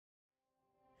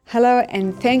Hello,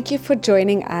 and thank you for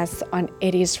joining us on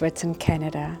It Is Written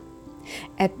Canada.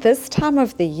 At this time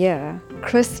of the year,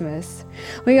 Christmas,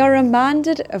 we are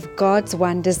reminded of God's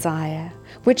one desire,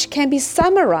 which can be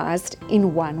summarized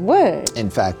in one word. In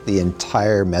fact, the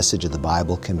entire message of the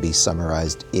Bible can be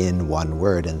summarized in one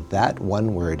word, and that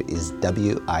one word is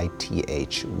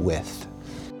W-I-T-H, with.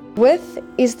 With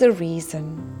is the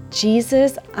reason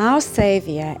Jesus, our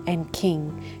Savior and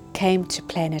King, came to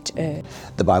planet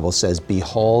Earth. The Bible says,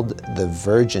 "Behold, the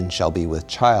virgin shall be with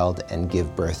child and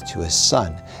give birth to a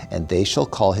son, and they shall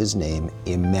call his name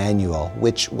Emmanuel,"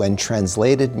 which when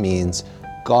translated means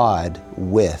God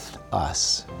with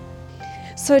us.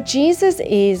 So Jesus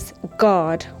is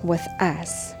God with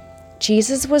us.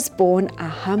 Jesus was born a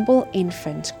humble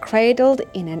infant, cradled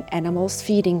in an animal's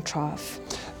feeding trough.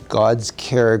 God's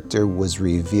character was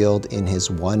revealed in his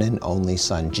one and only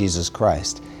Son, Jesus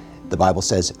Christ. The Bible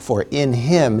says, "For in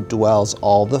him dwells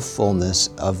all the fullness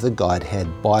of the Godhead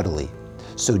bodily."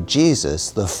 So Jesus,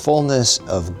 the fullness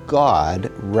of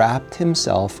God, wrapped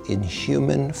himself in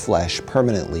human flesh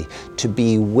permanently to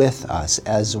be with us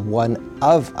as one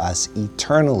of us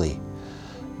eternally.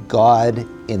 God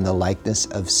in the likeness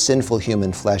of sinful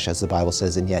human flesh, as the Bible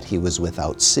says, and yet he was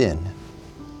without sin.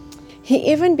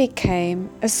 He even became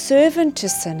a servant to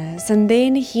sinners, and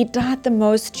then he died the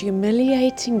most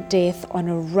humiliating death on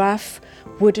a rough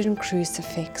wooden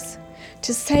crucifix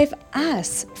to save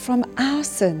us from our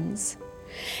sins.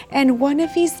 And one of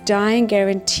his dying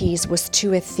guarantees was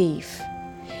to a thief.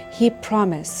 He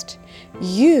promised,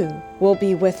 "You will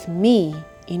be with me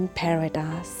in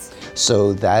paradise."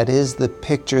 So that is the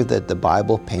picture that the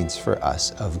Bible paints for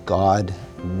us of God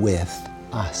with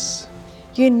us.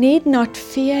 You need not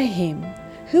fear him.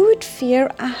 Who would fear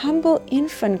a humble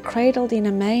infant cradled in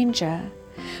a manger?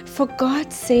 For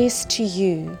God says to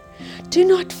you, "Do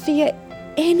not fear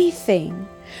anything,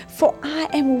 for I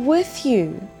am with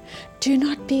you. Do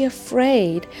not be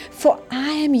afraid, for I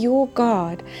am your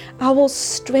God. I will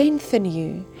strengthen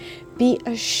you. Be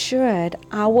assured,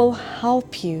 I will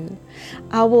help you.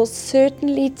 I will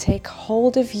certainly take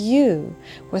hold of you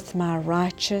with my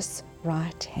righteous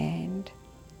right hand."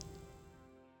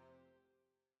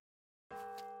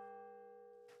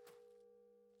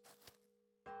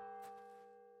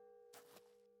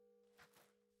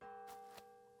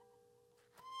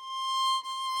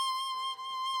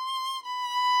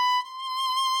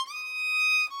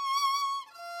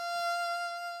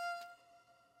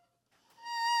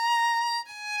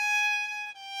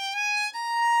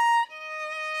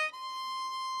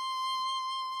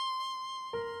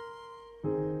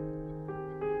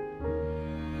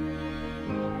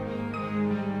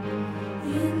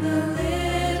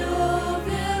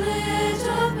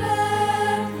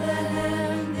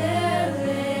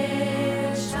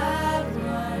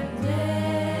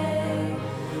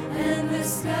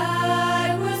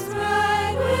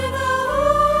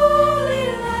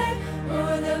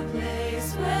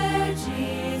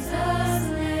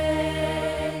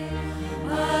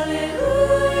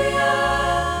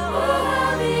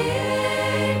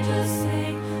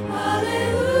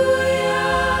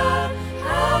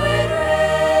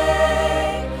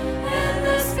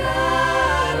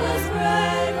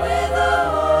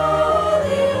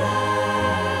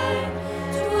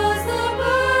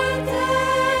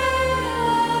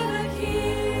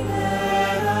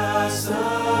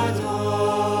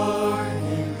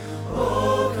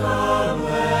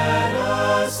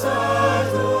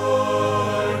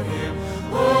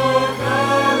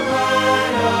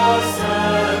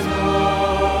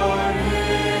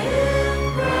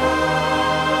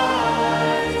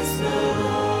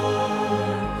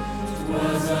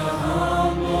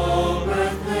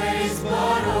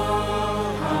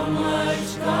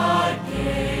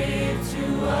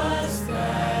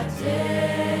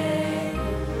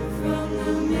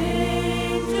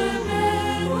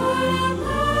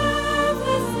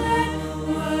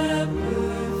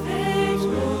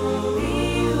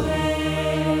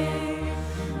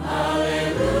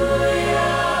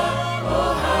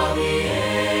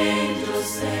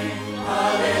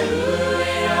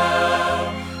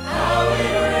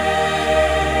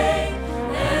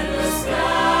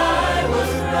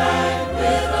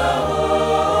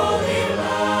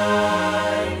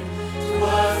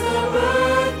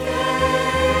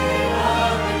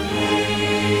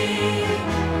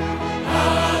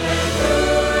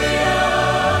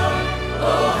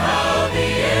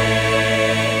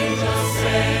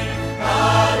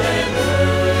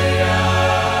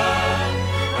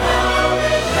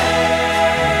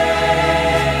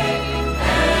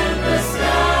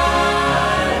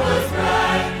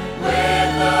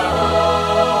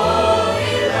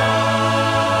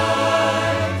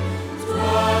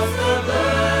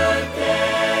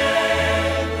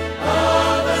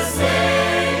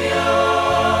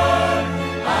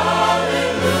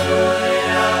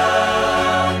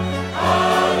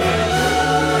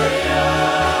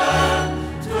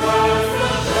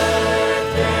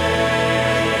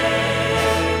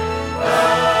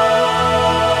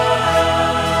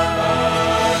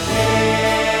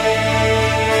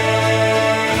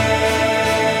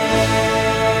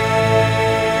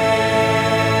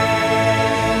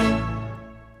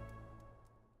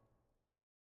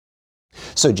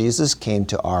 So Jesus came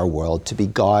to our world to be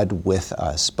God with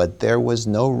us, but there was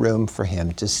no room for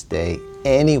him to stay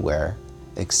anywhere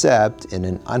except in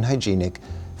an unhygienic,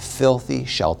 filthy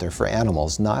shelter for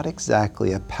animals, not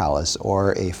exactly a palace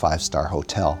or a five-star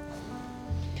hotel.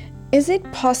 Is it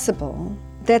possible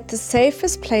that the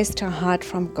safest place to hide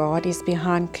from God is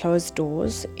behind closed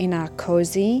doors in our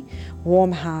cozy,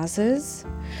 warm houses,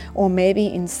 or maybe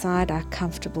inside our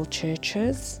comfortable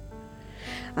churches?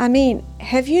 I mean,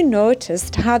 have you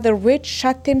noticed how the rich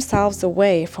shut themselves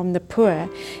away from the poor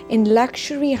in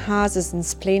luxury houses and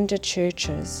splendid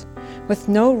churches, with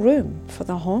no room for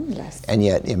the homeless? And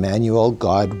yet, Emmanuel,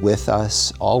 God with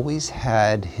us, always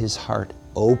had his heart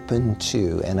open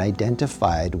to and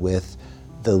identified with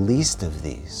the least of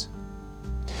these.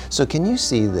 So can you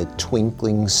see the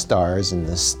twinkling stars in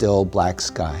the still black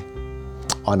sky?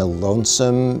 On a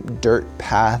lonesome dirt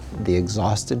path, the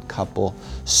exhausted couple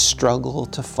struggle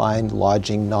to find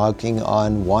lodging, knocking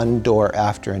on one door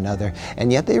after another,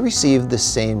 and yet they receive the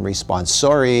same response: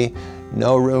 sorry,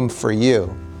 no room for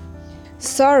you.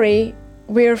 Sorry,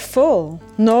 we're full.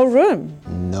 No room.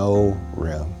 No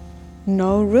room.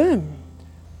 No room.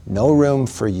 No room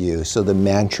for you. So the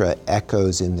mantra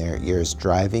echoes in their ears,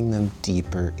 driving them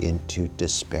deeper into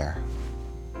despair.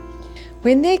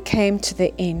 When they came to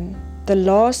the inn, the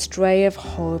last ray of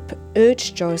hope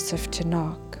urged Joseph to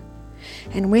knock.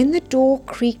 And when the door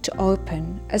creaked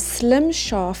open, a slim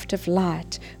shaft of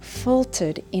light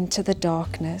filtered into the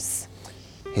darkness.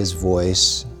 His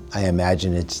voice, I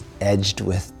imagine it's edged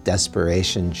with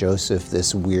desperation. Joseph,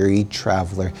 this weary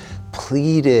traveler,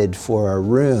 pleaded for a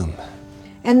room.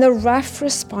 And the rough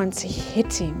response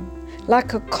hit him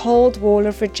like a cold wall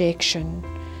of rejection.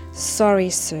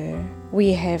 Sorry, sir,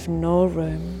 we have no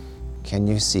room. Can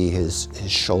you see his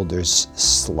shoulders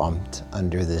slumped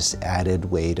under this added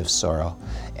weight of sorrow?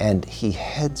 And he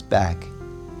heads back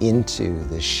into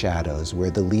the shadows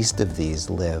where the least of these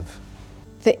live.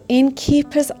 The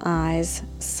innkeeper's eyes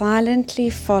silently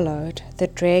followed the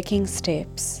dragging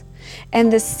steps,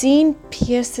 and the scene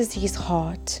pierces his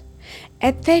heart.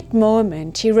 At that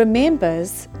moment, he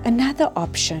remembers another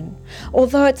option,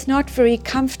 although it's not very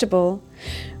comfortable.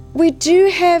 We do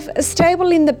have a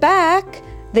stable in the back,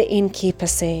 the innkeeper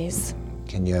says.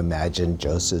 Can you imagine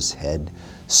Joseph's head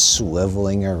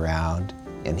swiveling around?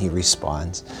 And he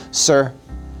responds, "Sir,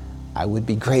 I would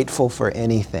be grateful for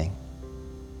anything.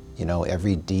 You know,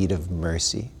 every deed of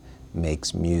mercy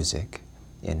makes music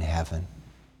in heaven."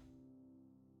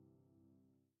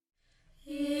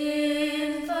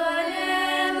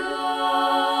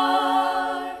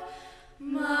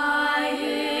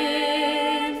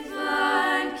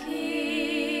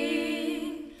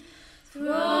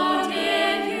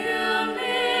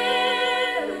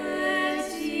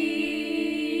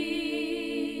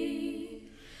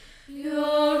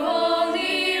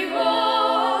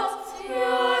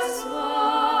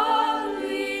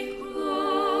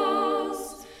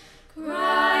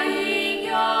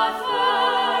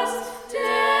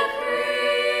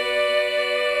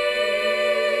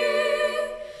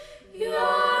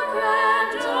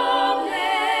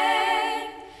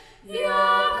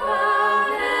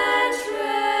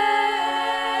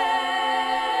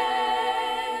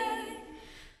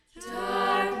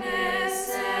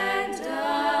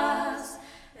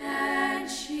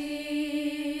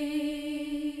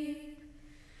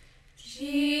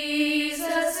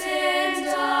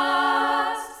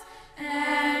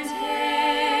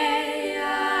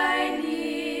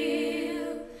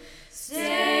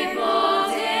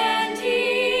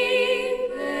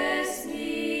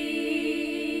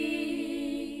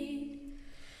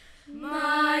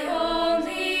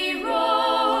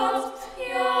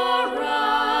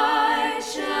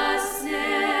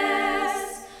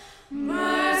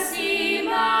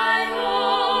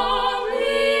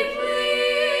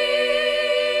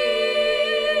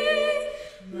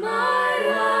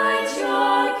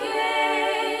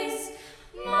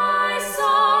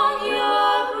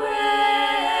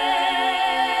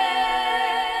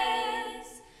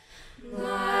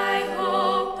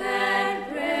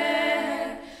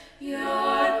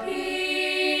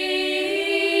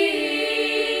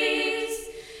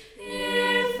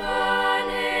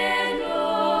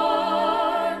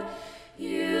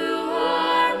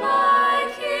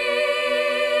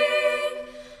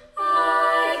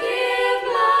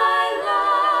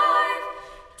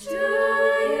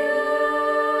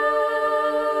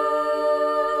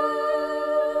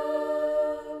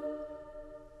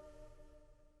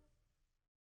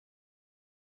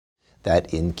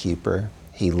 That innkeeper,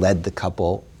 he led the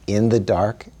couple in the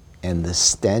dark, and the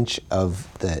stench of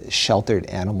the sheltered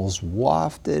animals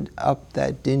wafted up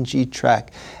that dingy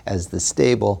track as the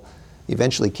stable,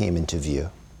 eventually came into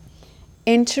view.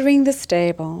 Entering the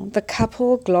stable, the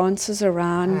couple glances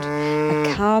around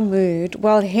a cow mooed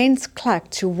while hens cluck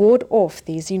to ward off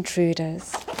these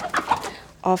intruders.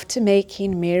 After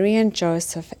making Mary and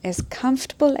Joseph as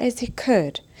comfortable as he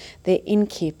could, their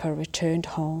innkeeper returned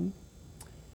home.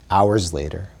 Hours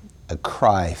later, a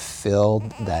cry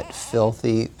filled that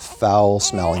filthy,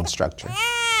 foul-smelling structure.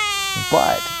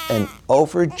 But an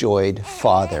overjoyed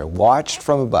father watched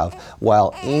from above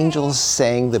while angels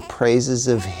sang the praises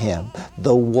of him,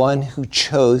 the one who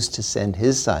chose to send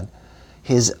his son,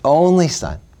 his only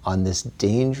son, on this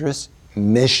dangerous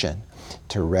mission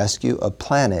to rescue a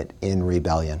planet in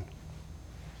rebellion.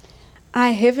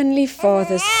 Our Heavenly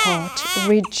Father's heart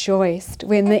rejoiced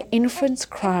when the infant's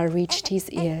cry reached his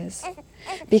ears,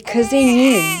 because he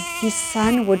knew his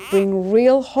son would bring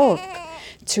real hope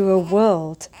to a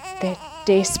world that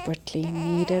desperately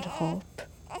needed hope.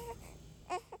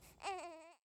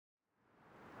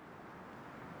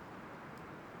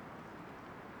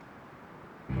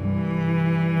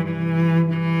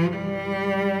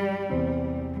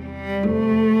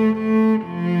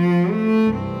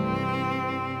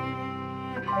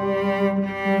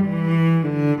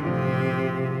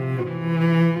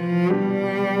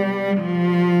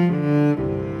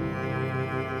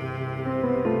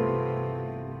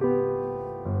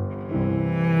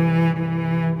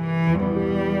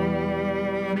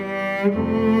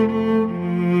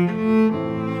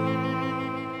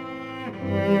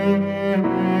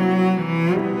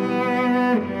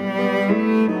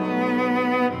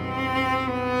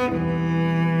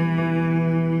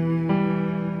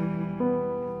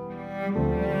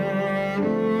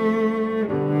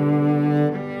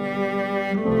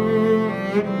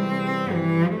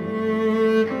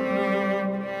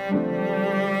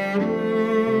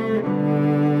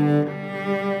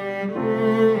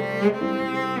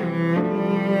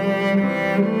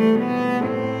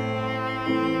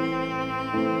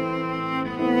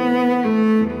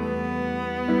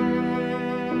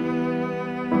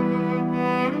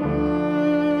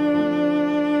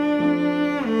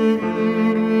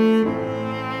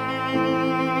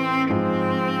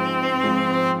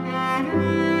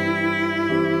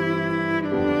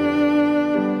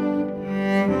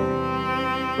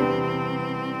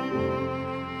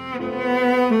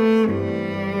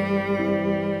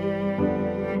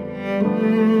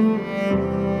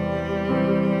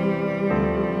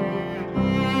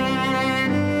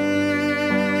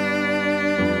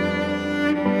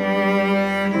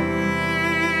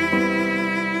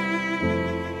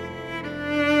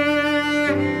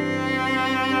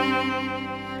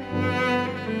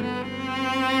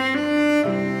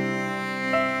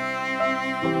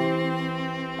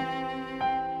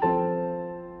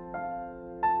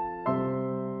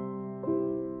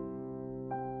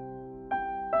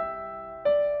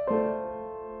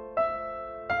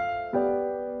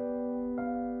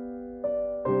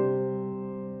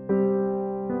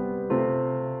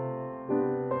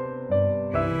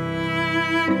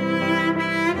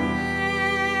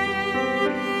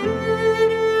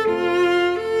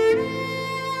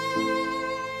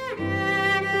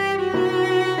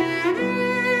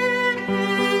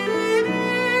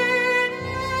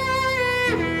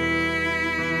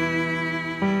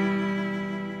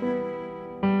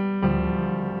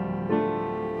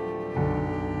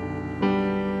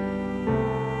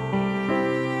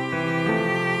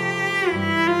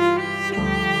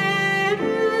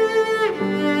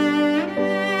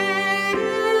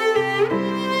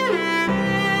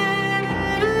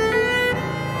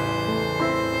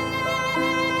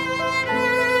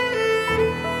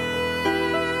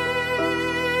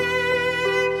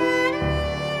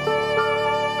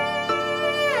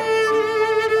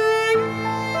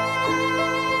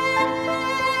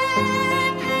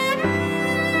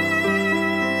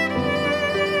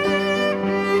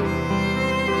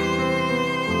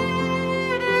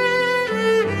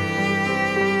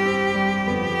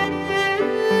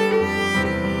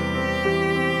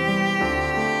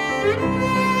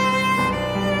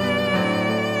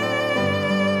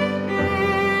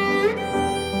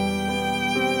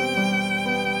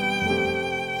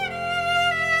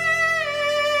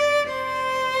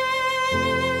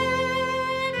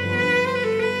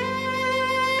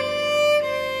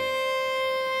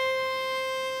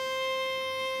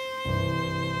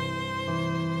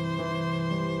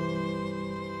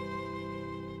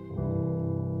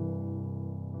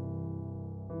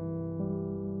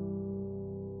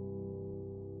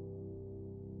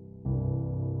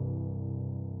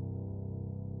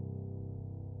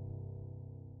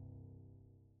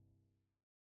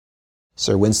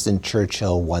 Sir Winston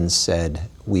Churchill once said,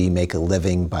 "We make a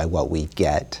living by what we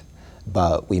get,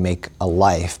 but we make a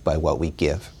life by what we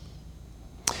give.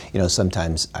 You know,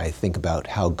 sometimes I think about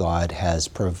how God has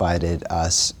provided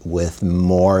us with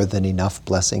more than enough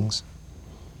blessings.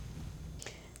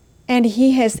 And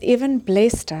He has even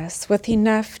blessed us with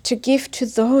enough to give to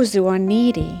those who are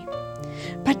needy.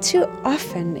 But too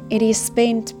often it is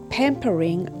spent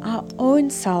pampering our own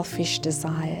selfish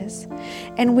desires,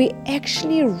 and we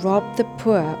actually rob the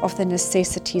poor of the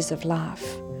necessities of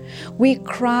life. We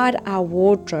crowd our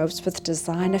wardrobes with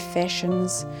designer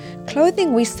fashions,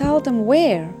 clothing we seldom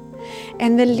wear,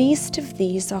 and the least of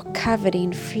these are covered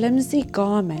in flimsy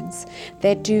garments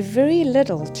that do very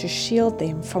little to shield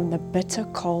them from the bitter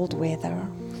cold weather.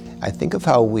 I think of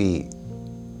how we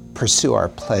pursue our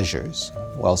pleasures,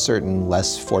 while certain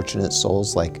less fortunate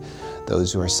souls, like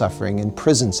those who are suffering in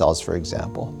prison cells, for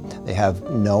example, they have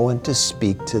no one to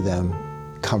speak to them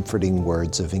comforting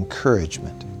words of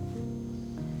encouragement.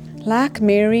 Like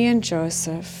Mary and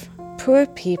Joseph, poor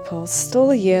people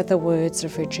still hear the words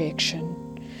of rejection.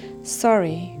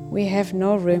 Sorry, we have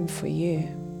no room for you.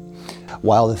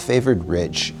 While the favored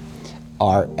rich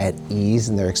are at ease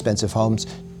in their expensive homes,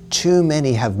 too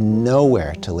many have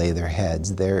nowhere to lay their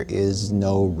heads. There is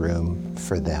no room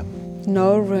for them.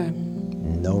 No room.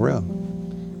 No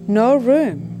room. No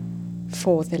room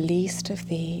for the least of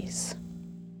these.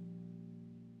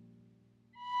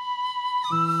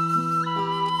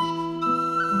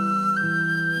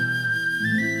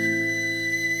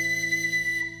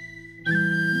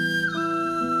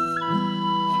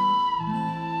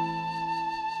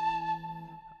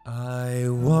 I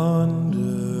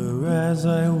wonder as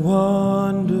I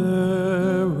wander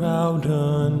out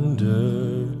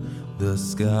under the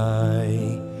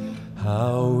sky,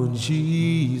 how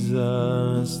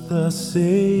Jesus the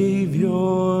Savior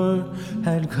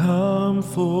had come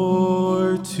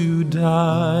for to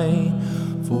die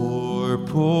for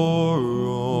poor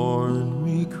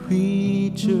ornery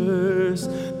creatures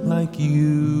like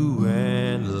you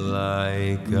and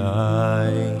like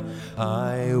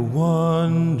I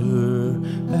wonder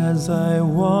as I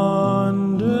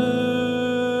wander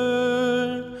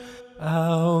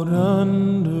out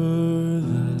under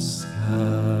the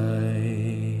sky.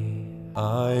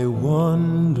 I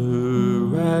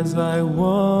wonder as I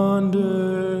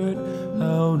wandered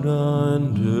out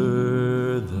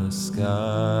under the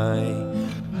sky,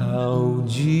 how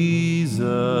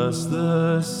Jesus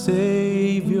the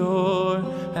Savior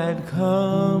had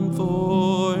come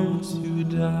for to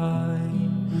die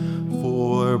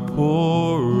for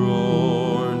poor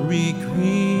ornery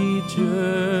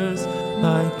creatures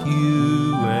like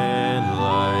you and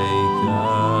like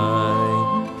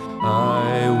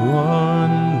I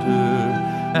wonder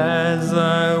as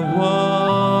I wander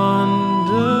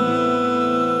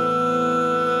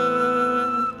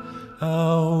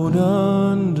out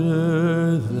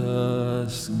under the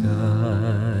sky.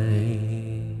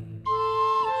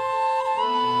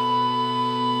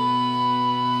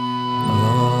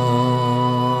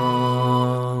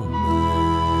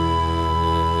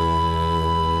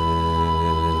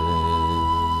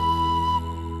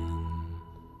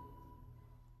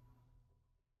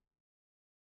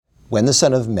 When the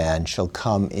Son of Man shall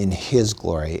come in his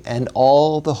glory, and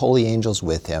all the holy angels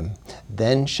with him,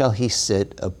 then shall he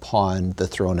sit upon the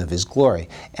throne of his glory,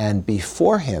 and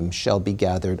before him shall be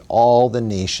gathered all the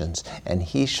nations, and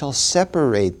he shall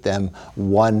separate them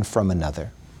one from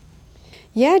another.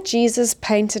 Yeah, Jesus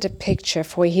painted a picture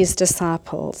for his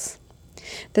disciples,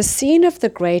 the scene of the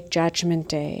great judgment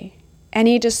day, and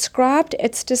he described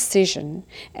its decision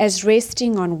as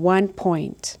resting on one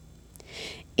point.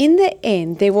 In the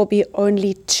end, there will be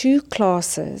only two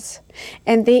classes,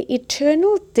 and their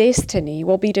eternal destiny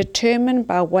will be determined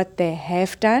by what they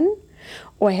have done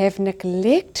or have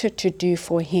neglected to do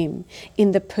for him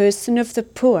in the person of the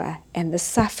poor and the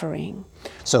suffering.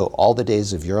 So all the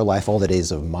days of your life, all the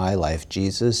days of my life,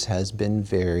 Jesus has been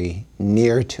very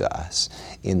near to us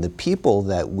in the people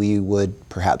that we would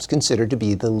perhaps consider to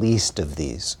be the least of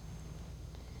these.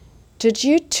 Did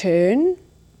you turn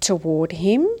toward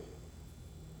him?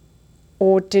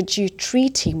 Or did you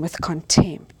treat him with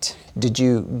contempt? Did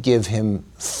you give him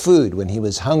food when he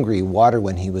was hungry, water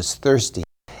when he was thirsty,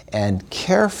 and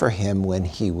care for him when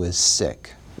he was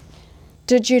sick?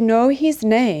 Did you know his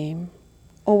name,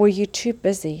 or were you too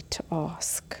busy to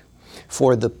ask?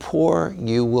 For the poor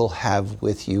you will have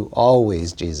with you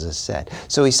always, Jesus said.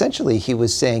 So essentially he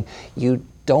was saying, you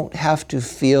don't have to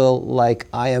feel like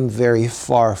I am very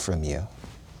far from you.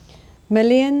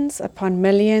 Millions upon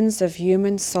millions of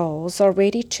human souls are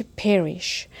ready to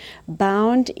perish,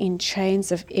 bound in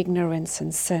chains of ignorance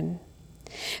and sin.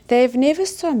 They've never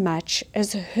so much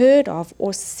as heard of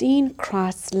or seen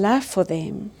Christ's love for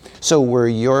them. So were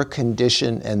your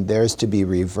condition and theirs to be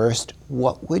reversed,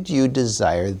 what would you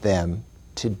desire them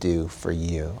to do for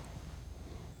you?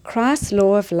 Christ's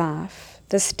law of life,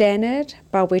 the standard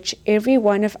by which every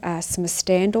one of us must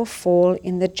stand or fall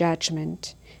in the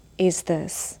judgment, is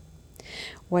this: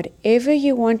 whatever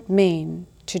you want men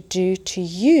to do to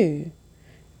you,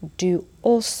 do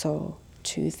also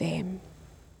to them.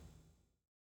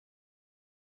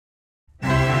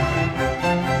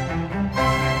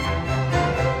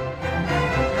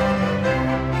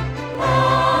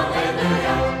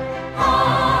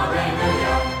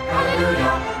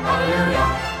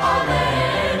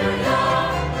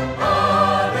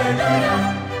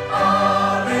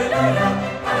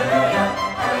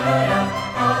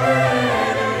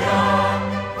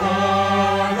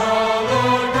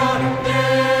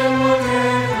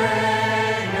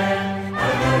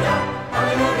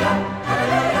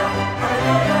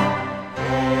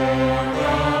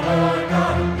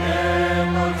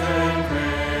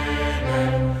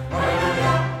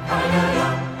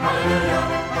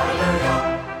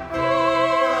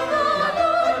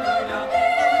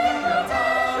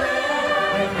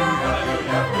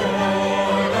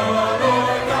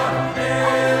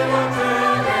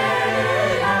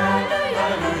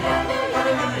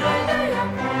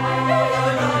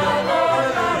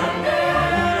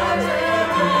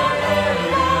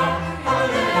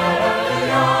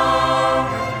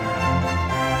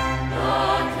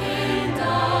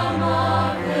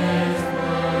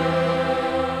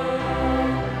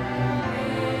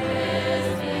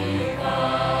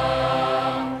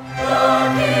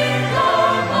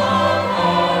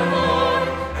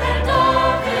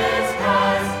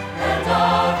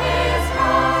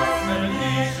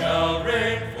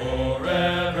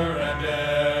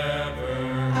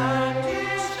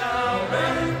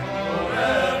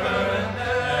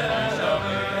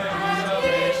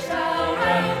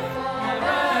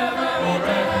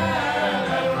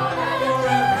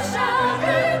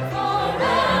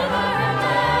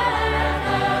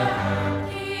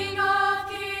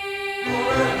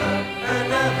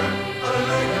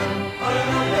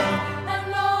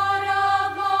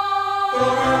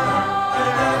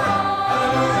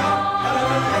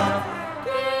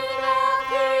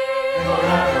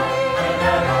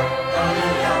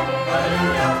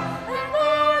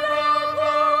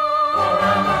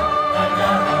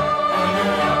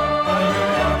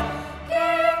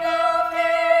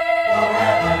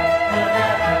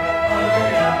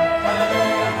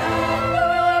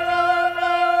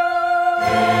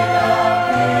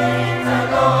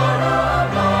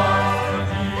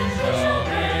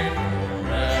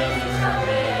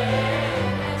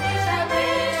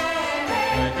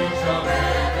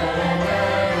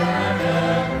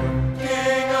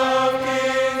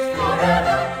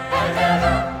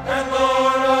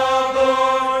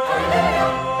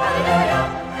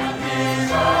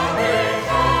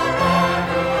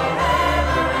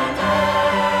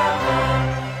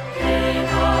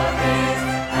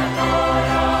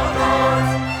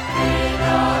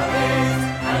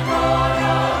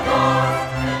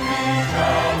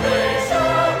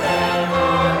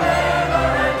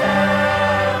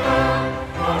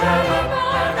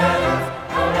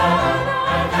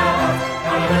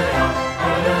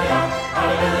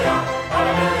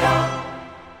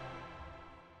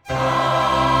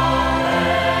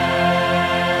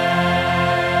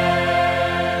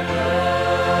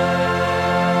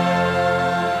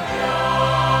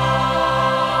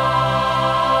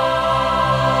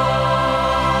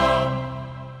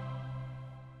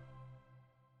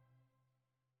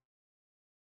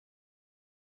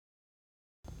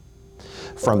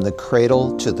 From the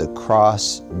cradle to the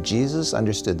cross, Jesus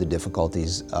understood the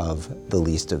difficulties of the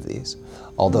least of these.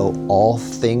 Although all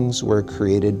things were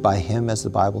created by him, as the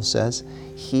Bible says,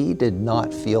 he did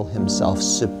not feel himself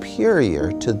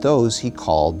superior to those he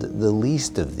called the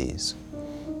least of these.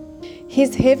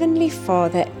 His heavenly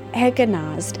Father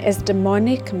agonized as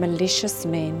demonic, malicious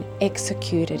men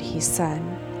executed his Son.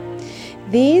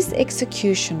 These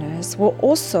executioners were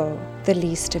also the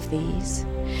least of these.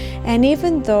 And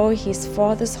even though his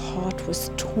Father's heart was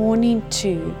torn in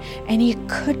two and he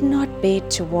could not bear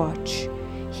to watch,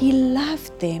 he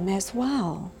loved them as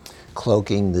well.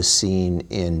 Cloaking the scene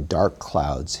in dark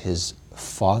clouds, his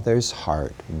Father's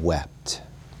heart wept.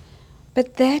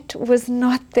 But that was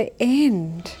not the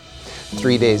end.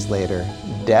 3 days later,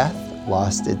 death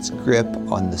lost its grip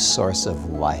on the source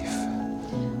of life.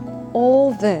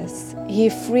 All this he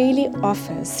freely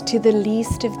offers to the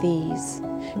least of these,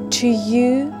 to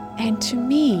you and to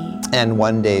me. And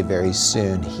one day, very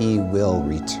soon, he will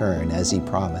return as he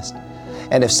promised.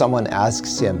 And if someone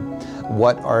asks him,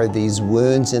 "What are these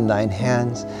wounds in thine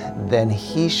hands?" then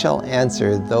he shall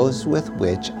answer, "Those with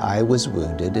which I was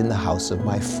wounded in the house of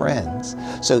my friends."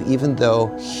 So even though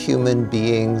human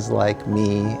beings like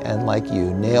me and like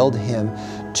you nailed him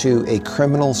to a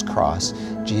criminal's cross,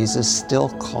 Jesus still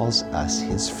calls us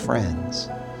his friends.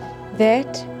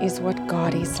 That is what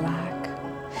God is like.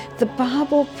 The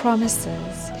Bible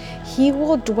promises he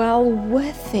will dwell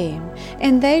with them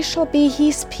and they shall be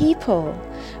his people.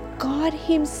 God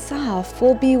himself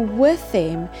will be with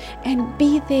them and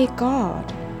be their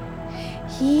God.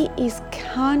 He is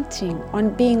counting on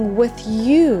being with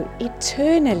you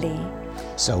eternally.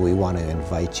 So we want to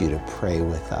invite you to pray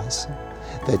with us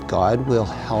that God will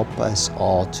help us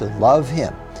all to love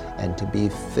him and to be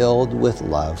filled with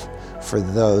love for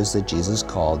those that Jesus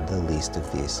called the least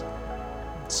of these.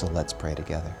 So let's pray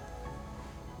together.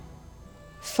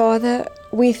 Father,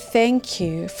 we thank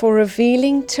you for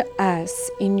revealing to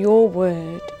us in your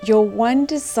word your one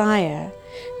desire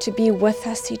to be with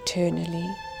us eternally.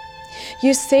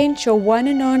 You sent your one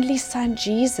and only Son,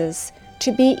 Jesus,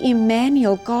 to be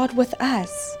Emmanuel, God with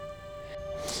us.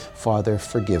 Father,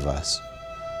 forgive us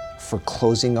for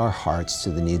closing our hearts to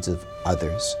the needs of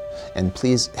others. And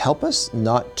please help us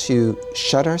not to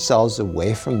shut ourselves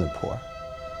away from the poor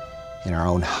in our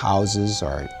own houses,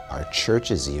 our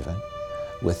churches even,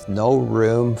 with no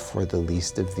room for the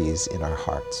least of these in our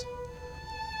hearts.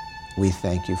 We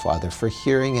thank you, Father, for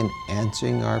hearing and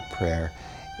answering our prayer.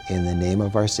 In the name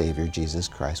of our Savior, Jesus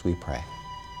Christ, we pray.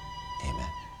 Amen.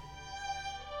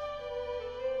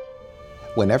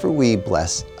 Whenever we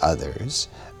bless others,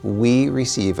 we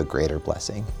receive a greater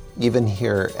blessing. Even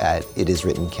here at It Is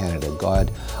Written Canada,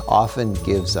 God often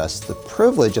gives us the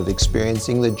privilege of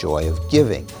experiencing the joy of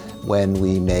giving when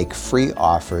we make free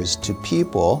offers to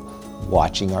people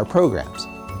watching our programs.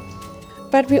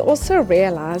 But we also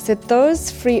realize that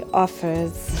those free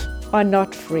offers are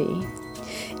not free.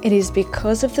 It is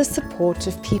because of the support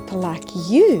of people like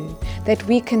you that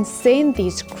we can send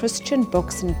these Christian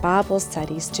books and Bible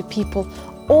studies to people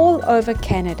all over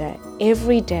Canada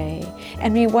every day.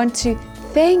 And we want to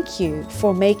thank you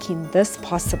for making this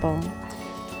possible.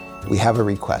 We have a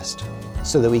request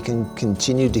so that we can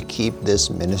continue to keep this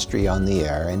ministry on the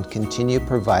air and continue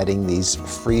providing these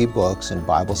free books and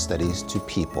Bible studies to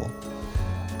people.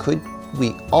 Could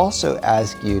we also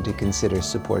ask you to consider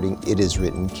supporting It Is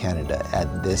Written Canada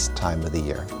at this time of the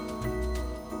year?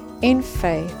 In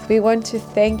faith, we want to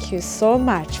thank you so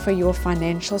much for your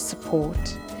financial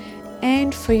support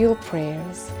and for your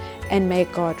prayers, and may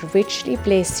God richly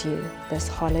bless you this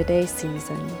holiday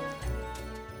season.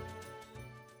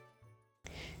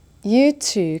 You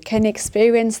too can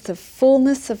experience the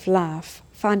fullness of life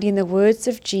found in the words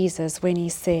of Jesus when he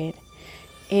said,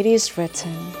 "It is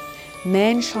written,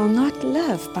 man shall not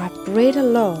live by bread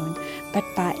alone, but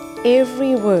by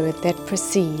every word that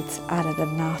proceeds out of the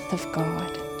mouth of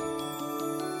God."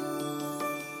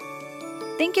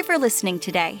 Thank you for listening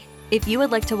today. If you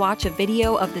would like to watch a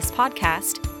video of this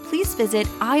podcast, please visit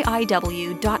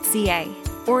iiw.ca,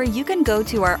 or you can go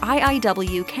to our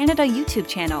IIW Canada YouTube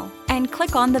channel and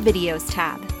click on the Videos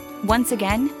tab. Once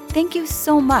again, thank you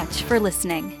so much for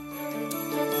listening.